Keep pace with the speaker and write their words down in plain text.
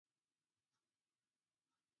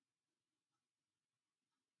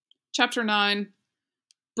Chapter 9.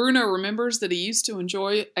 Bruno remembers that he used to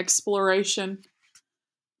enjoy exploration.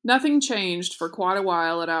 Nothing changed for quite a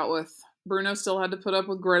while at Outwith. Bruno still had to put up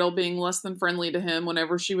with Gretel being less than friendly to him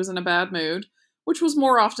whenever she was in a bad mood, which was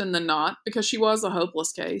more often than not, because she was a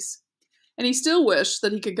hopeless case. And he still wished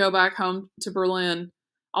that he could go back home to Berlin,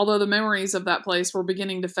 although the memories of that place were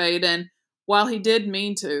beginning to fade, and while he did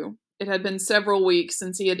mean to, it had been several weeks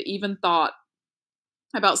since he had even thought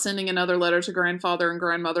about sending another letter to grandfather and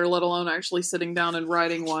grandmother, let alone actually sitting down and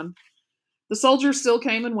writing one. The soldiers still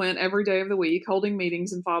came and went every day of the week, holding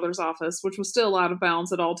meetings in Father's office, which was still out of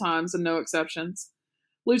bounds at all times and no exceptions.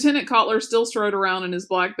 Lieutenant Kotler still strode around in his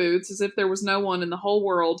black boots as if there was no one in the whole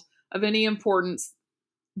world of any importance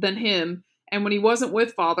than him, and when he wasn't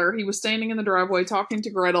with Father, he was standing in the driveway talking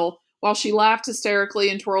to Gretel while she laughed hysterically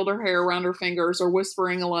and twirled her hair around her fingers or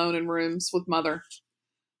whispering alone in rooms with Mother.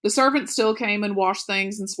 The servants still came and washed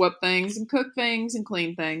things and swept things and cooked things and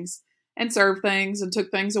cleaned things and served things and took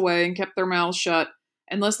things away and kept their mouths shut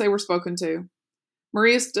unless they were spoken to.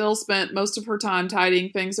 Maria still spent most of her time tidying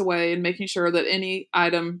things away and making sure that any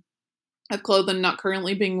item of clothing not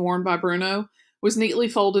currently being worn by Bruno was neatly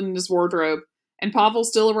folded in his wardrobe, and Pavel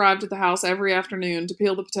still arrived at the house every afternoon to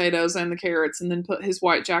peel the potatoes and the carrots and then put his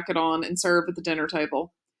white jacket on and serve at the dinner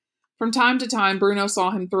table. From time to time, Bruno saw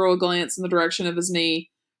him throw a glance in the direction of his knee,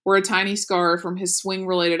 where a tiny scar from his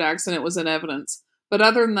swing-related accident was in evidence, but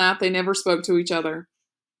other than that, they never spoke to each other.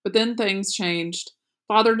 But then things changed.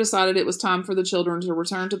 Father decided it was time for the children to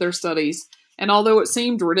return to their studies, and although it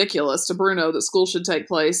seemed ridiculous to Bruno that school should take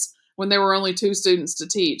place when there were only 2 students to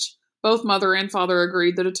teach, both Mother and Father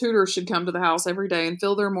agreed that a tutor should come to the house every day and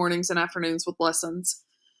fill their mornings and afternoons with lessons.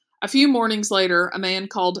 A few mornings later, a man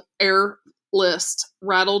called Herr List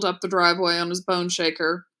rattled up the driveway on his bone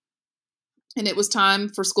shaker, and it was time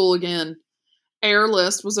for school again. Herr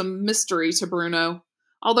List was a mystery to Bruno,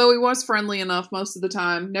 although he was friendly enough most of the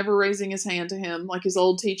time, never raising his hand to him like his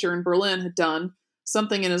old teacher in Berlin had done.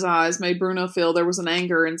 Something in his eyes made Bruno feel there was an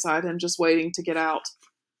anger inside him just waiting to get out.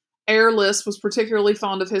 Herr List was particularly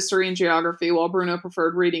fond of history and geography, while Bruno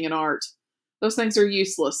preferred reading and art. Those things are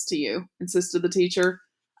useless to you, insisted the teacher.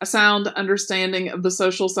 A sound understanding of the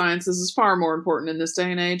social sciences is far more important in this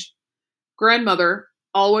day and age. Grandmother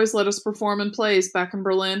always let us perform in plays back in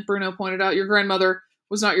Berlin, Bruno pointed out. Your grandmother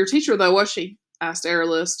was not your teacher, though, was she? Asked Herr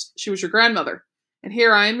List. She was your grandmother. And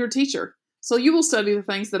here I am your teacher. So you will study the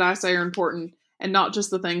things that I say are important, and not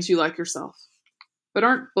just the things you like yourself. But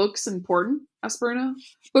aren't books important? Asked Bruno.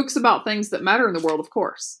 Books about things that matter in the world, of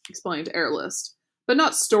course, explained Herr List. But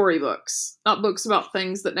not storybooks. Not books about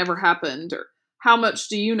things that never happened, or how much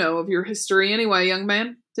do you know of your history anyway, young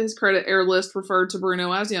man? To his credit, Herr List referred to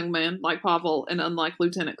Bruno as young man, like Pavel, and unlike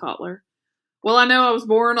Lieutenant Kotler. Well, I know I was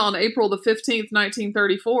born on April the 15th,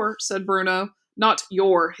 1934, said Bruno. Not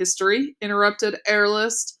your history, interrupted Herr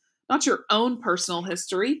List. Not your own personal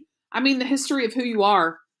history. I mean the history of who you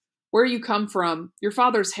are, where you come from, your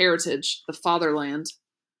father's heritage, the fatherland.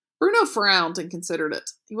 Bruno frowned and considered it.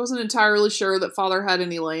 He wasn't entirely sure that Father had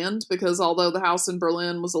any land, because although the house in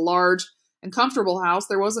Berlin was a large and comfortable house,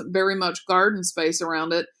 there wasn't very much garden space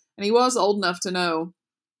around it, and he was old enough to know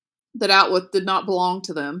that Outwith did not belong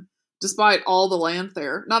to them, despite all the land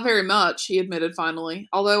there. Not very much, he admitted finally,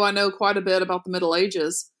 although I know quite a bit about the Middle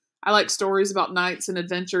Ages. I like stories about knights and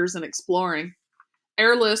adventures and exploring.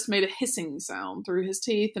 Herr List made a hissing sound through his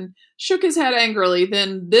teeth and shook his head angrily.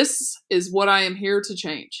 Then, this is what I am here to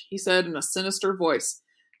change, he said in a sinister voice,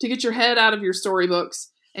 to get your head out of your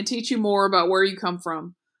storybooks and teach you more about where you come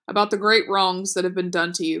from, about the great wrongs that have been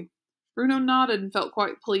done to you. Bruno nodded and felt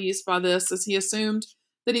quite pleased by this, as he assumed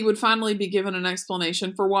that he would finally be given an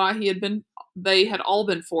explanation for why they had all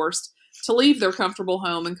been forced to leave their comfortable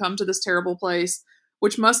home and come to this terrible place,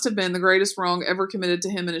 which must have been the greatest wrong ever committed to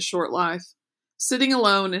him in his short life. Sitting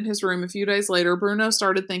alone in his room a few days later, Bruno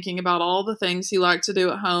started thinking about all the things he liked to do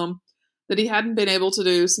at home that he hadn't been able to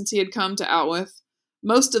do since he had come to Outwith.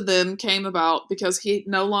 Most of them came about because he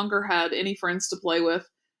no longer had any friends to play with,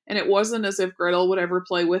 and it wasn't as if Gretel would ever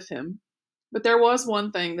play with him. But there was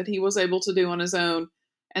one thing that he was able to do on his own,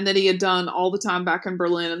 and that he had done all the time back in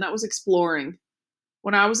Berlin, and that was exploring.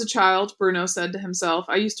 When I was a child, Bruno said to himself,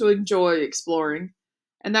 I used to enjoy exploring,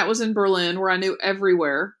 and that was in Berlin, where I knew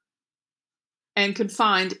everywhere and could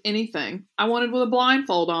find anything I wanted with a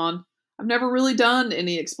blindfold on. I've never really done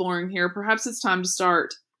any exploring here. Perhaps it's time to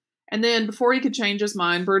start. And then, before he could change his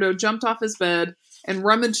mind, Bruno jumped off his bed and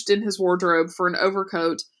rummaged in his wardrobe for an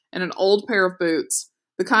overcoat and an old pair of boots,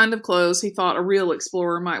 the kind of clothes he thought a real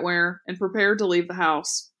explorer might wear, and prepared to leave the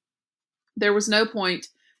house. There was no point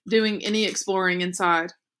doing any exploring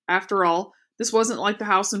inside. After all, this wasn't like the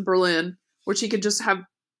house in Berlin, which he could just have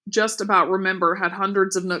just about remember had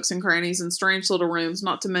hundreds of nooks and crannies and strange little rooms,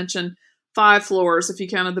 not to mention 5 floors if you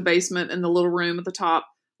counted the basement and the little room at the top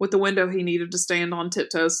with the window he needed to stand on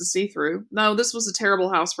tiptoes to see through. No, this was a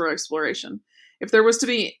terrible house for exploration. If there was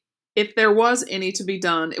any to be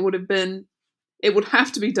done, it would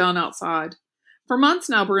have to be done outside. For months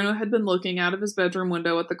now, Bruno had been looking out of his bedroom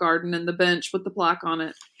window at the garden and the bench with the plaque on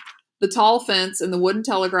it, the tall fence and the wooden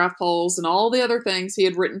telegraph poles and all the other things he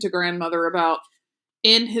had written to grandmother about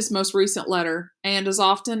in his most recent letter. And as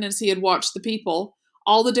often as he had watched the people,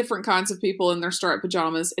 all the different kinds of people in their striped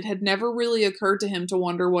pajamas, it had never really occurred to him to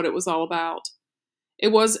wonder what it was all about. It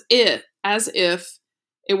was as if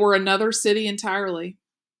it were another city entirely.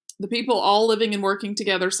 The people all living and working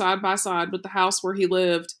together side by side with the house where he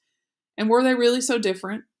lived. And were they really so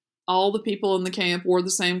different? All the people in the camp wore the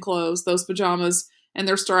same clothes, those pajamas, and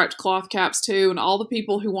their striped cloth caps too, and all the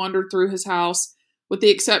people who wandered through his house, with the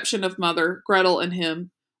exception of Mother, Gretel, and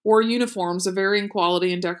him, wore uniforms of varying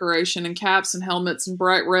quality and decoration, and caps and helmets and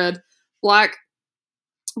bright red and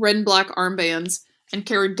black armbands, and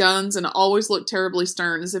carried guns, and always looked terribly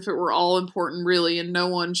stern, as if it were all important really, and no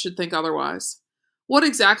one should think otherwise. What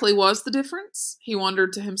exactly was the difference? He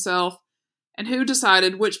wondered to himself, and who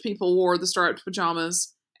decided which people wore the striped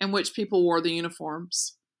pajamas, and which people wore the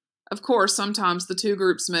uniforms? Of course, sometimes the two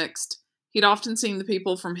groups mixed. He'd often seen the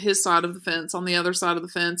people from his side of the fence on the other side of the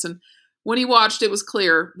fence, and when he watched, it was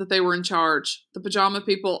clear that they were in charge. The pajama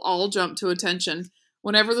people all jumped to attention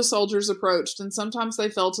whenever the soldiers approached, and sometimes they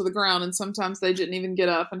fell to the ground, and sometimes they didn't even get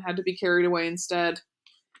up and had to be carried away instead.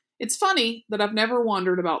 It's funny that I've never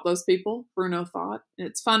wondered about those people, Bruno thought. And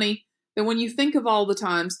it's funny that when you think of all the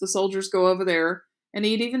times the soldiers go over there, and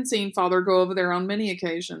he'd even seen Father go over there on many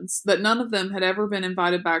occasions, that none of them had ever been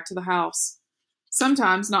invited back to the house.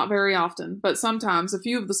 Sometimes, not very often, but sometimes a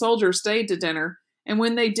few of the soldiers stayed to dinner, and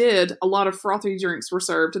when they did, a lot of frothy drinks were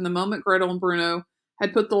served, and the moment Gretel and Bruno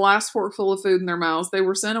had put the last forkful of food in their mouths, they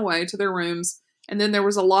were sent away to their rooms, and then there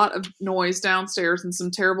was a lot of noise downstairs and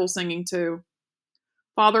some terrible singing too.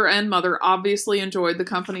 Father and Mother obviously enjoyed the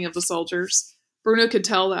company of the soldiers. Bruno could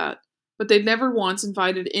tell that, but they'd never once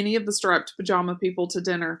invited any of the striped pajama people to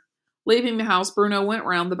dinner. Leaving the house, Bruno went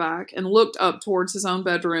round the back and looked up towards his own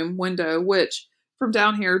bedroom window, which, from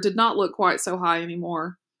down here, did not look quite so high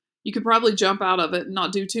anymore. You could probably jump out of it and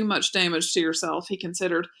not do too much damage to yourself, he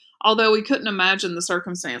considered, although he couldn't imagine the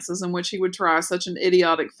circumstances in which he would try such an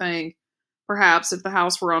idiotic thing. Perhaps if the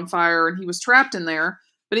house were on fire and he was trapped in there,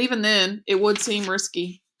 but even then, it would seem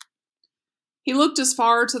risky. He looked as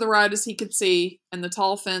far to the right as he could see, and the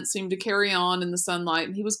tall fence seemed to carry on in the sunlight,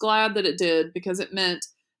 and he was glad that it did, because it meant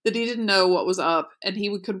that he didn't know what was up, and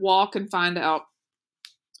he could walk and find out.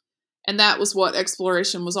 And that was what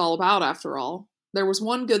exploration was all about, after all. There was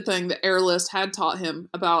one good thing that Airlist had taught him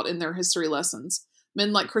about in their history lessons.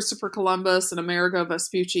 Men like Christopher Columbus and Amerigo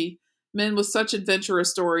Vespucci, men with such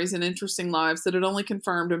adventurous stories and interesting lives that it only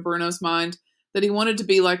confirmed in Bruno's mind that he wanted to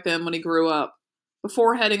be like them when he grew up.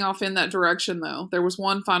 Before heading off in that direction, though, there was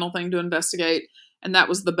one final thing to investigate, and that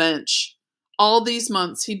was the bench. All these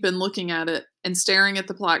months he'd been looking at it and staring at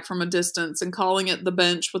the plaque from a distance and calling it the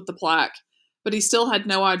bench with the plaque, but he still had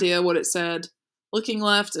no idea what it said. Looking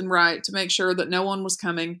left and right to make sure that no one was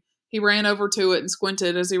coming, he ran over to it and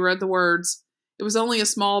squinted as he read the words. It was only a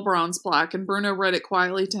small bronze plaque, and Bruno read it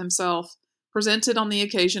quietly to himself, presented on the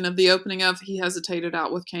occasion of the opening of He Hesitated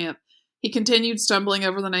Out with Camp. He continued stumbling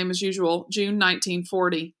over the name as usual, June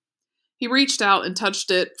 1940. He reached out and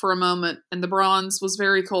touched it for a moment, and the bronze was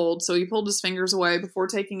very cold, so he pulled his fingers away before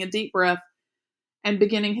taking a deep breath and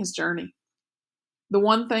beginning his journey. The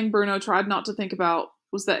one thing Bruno tried not to think about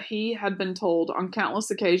was that he had been told on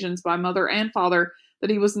countless occasions by Mother and Father that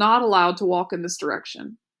he was not allowed to walk in this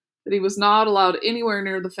direction, that he was not allowed anywhere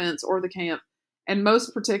near the fence or the camp, and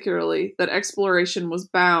most particularly that exploration was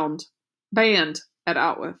banned at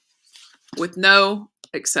Outwith, with no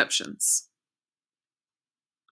exceptions.